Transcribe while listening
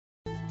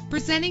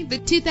Presenting the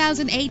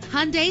 2008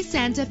 Hyundai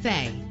Santa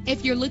Fe.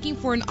 If you're looking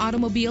for an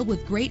automobile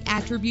with great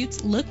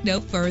attributes, look no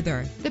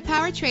further. The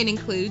powertrain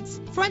includes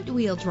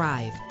front-wheel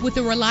drive with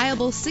a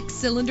reliable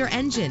 6-cylinder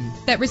engine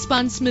that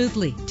responds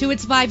smoothly to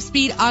its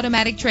 5-speed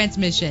automatic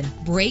transmission.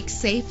 Brakes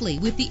safely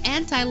with the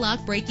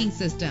anti-lock braking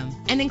system.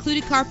 An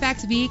included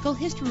Carfax Vehicle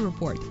History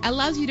Report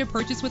allows you to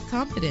purchase with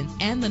confidence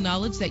and the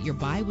knowledge that your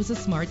buy was a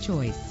smart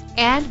choice.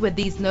 And with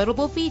these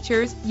notable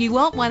features, you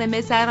won't want to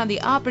miss out on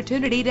the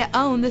opportunity to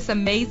own this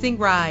amazing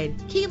ride.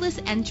 Keyless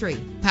entry,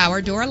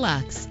 power door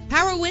locks,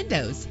 power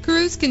windows,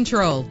 cruise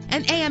control,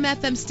 an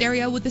AM/FM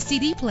stereo with a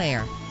CD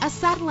player, a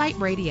satellite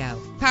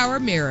radio, power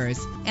mirrors.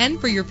 And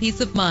for your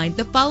peace of mind,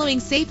 the following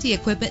safety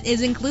equipment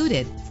is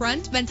included: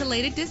 front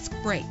ventilated disc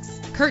brakes,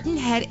 curtain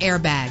head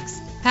airbags,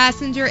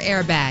 passenger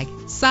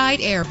airbag, side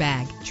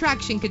airbag,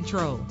 traction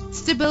control,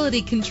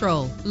 stability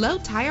control, low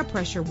tire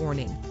pressure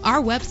warning.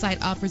 Our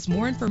website offers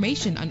more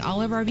information on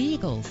all of our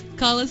vehicles.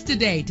 Call us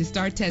today to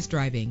start test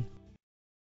driving.